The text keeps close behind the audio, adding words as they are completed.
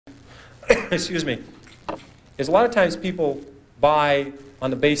excuse me, is a lot of times people buy on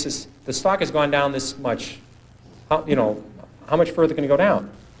the basis the stock has gone down this much. How much further can it go down?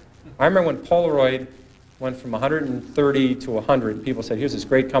 I remember when Polaroid went from 130 to 100, people said, here's this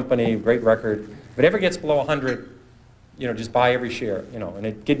great company, great record. If it ever gets below 100, just buy every share, and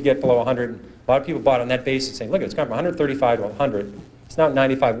it did get below 100. A lot of people bought on that basis saying, look, it's gone from 135 to 100. It's now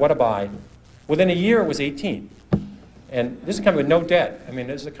 95, what a buy. Within a year, it was 18. And this is a company with no debt. I mean,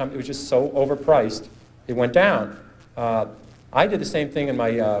 this is a company, it was just so overpriced, it went down. I did the same thing in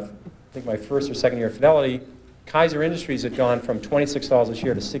my, I think my first or second year at Fidelity. Kaiser Industries had gone from $26 a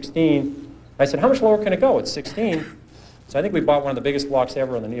share to 16. I said, how much lower can it go? It's 16. So I think we bought one of the biggest blocks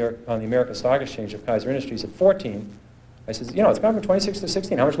ever on the American Stock Exchange of Kaiser Industries at 14. I said, it's gone from 26 to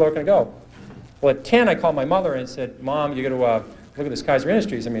 16. How much lower can it go? Well, at 10, I called my mother and said, Mom, you got to look at this Kaiser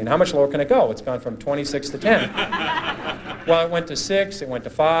Industries. I mean, how much lower can it go? It's gone from 26 to 10. Well, it went to 6, it went to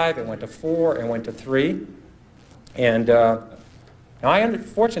 5, it went to 4, it went to 3. And now,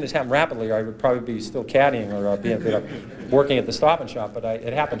 unfortunately, this happened rapidly, or I would probably be still caddying or working at the Stop and Shop, but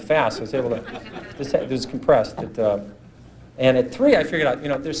it happened fast. So I was able to, it was compressed. And at 3, I figured out,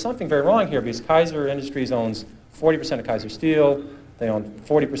 there's something very wrong here because Kaiser Industries owns 40% of Kaiser Steel, they own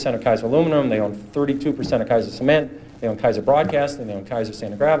 40% of Kaiser Aluminum, they own 32% of Kaiser Cement, they own Kaiser Broadcasting, they own Kaiser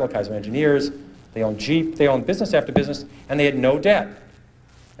Sand and Gravel, Kaiser Engineers, they own Jeep, they own business after business, and they had no debt.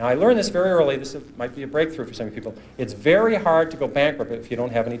 Now, I learned this very early. This might be a breakthrough for some people. It's very hard to go bankrupt if you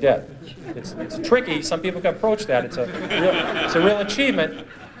don't have any debt. It's tricky. Some people can approach that. It's a real achievement.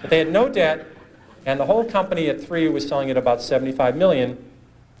 But they had no debt, and the whole company at 3 was selling at about $75 million.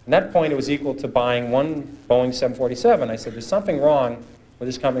 At that point, it was equal to buying one Boeing 747. I said, there's something wrong with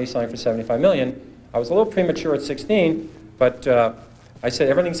this company selling for $75 million. I was a little premature at 16, but I said,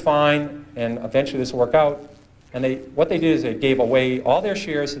 everything's fine, and eventually this will work out. And what they did is they gave away all their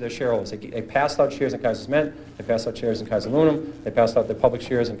shares to their shareholders. They passed out shares in Kaiser Cement, they passed out shares in Kaiser Aluminum, they passed out their public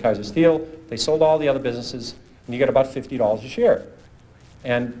shares in Kaiser Steel, they sold all the other businesses, and you get about $50 a share.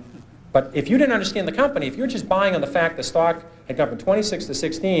 But if you didn't understand the company, if you're just buying on the fact the stock had gone from 26 to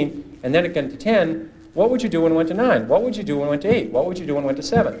 16, and then it went to 10, what would you do when it went to 9? What would you do when it went to 8? What would you do when it went to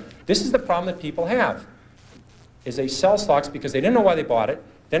 7? This is the problem that people have, is they sell stocks because they didn't know why they bought it,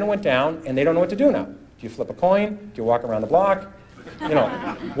 then it went down, and they don't know what to do now. Do you flip a coin? Do you walk around the block?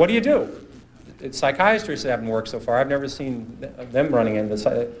 What do you do? Psychiatrists haven't worked so far. I've never seen them running in.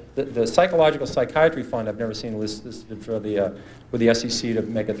 The Psychological Psychiatry Fund, I've never seen listed for with the SEC to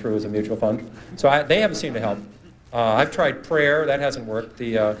make it through as a mutual fund. So they haven't seemed to help. I've tried prayer. That hasn't worked.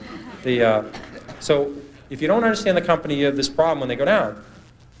 So if you don't understand the company, you have this problem when they go down.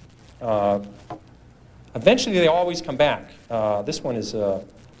 Eventually, they always come back. This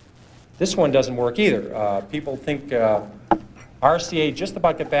one doesn't work either. People think RCA just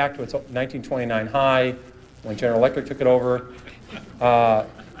about got back to its 1929 high when General Electric took it over. A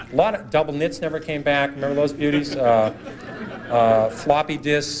lot of double knits never came back. Remember those beauties? Floppy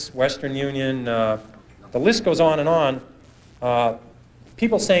disks, Western Union. The list goes on and on.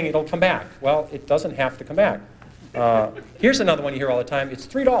 People saying it'll come back. Well, it doesn't have to come back. Here's another one you hear all the time. It's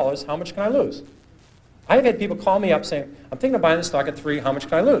 $3. How much can I lose? I've had people call me up saying, I'm thinking of buying this stock at 3. How much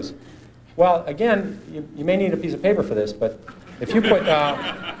can I lose? Well, again, you may need a piece of paper for this, but if you put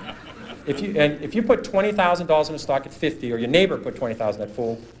if you put $20,000 in a stock at 50, or your neighbor put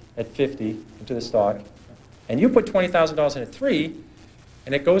 $20,000 at 50 into the stock, and you put $20,000 in at 3,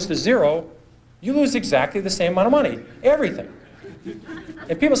 and it goes to 0, you lose exactly the same amount of money, everything.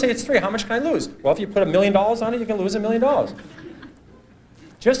 And people say it's 3. How much can I lose? Well, if you put $1 million on it, you can lose $1 million.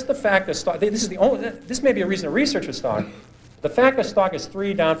 Just the fact that stock, this may be a reason to research a stock. The fact that stock is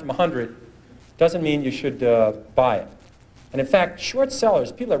 3 down from 100 doesn't mean you should buy it. And in fact, short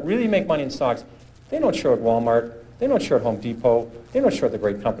sellers, people that really make money in stocks, they don't short Walmart, they don't short Home Depot, they don't short the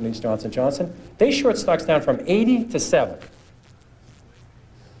great companies, Johnson & Johnson. They short stocks down from 80 to 7.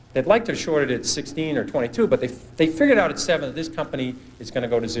 They'd like to short it at 16 or 22, but they figured out at 7 that this company is going to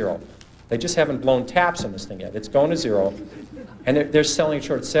go to 0. They just haven't blown taps on this thing yet. It's going to 0. And they're selling it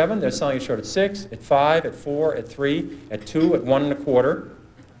short at 7, they're selling it short at 6, at 5, at 4, at 3, at 2, at 1 1/4.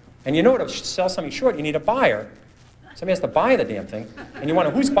 And you know to sell something short, you need a buyer. Somebody has to buy the damn thing. And you wonder,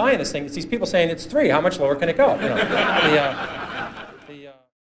 who's buying this thing? It's these people saying it's 3. How much lower can it go?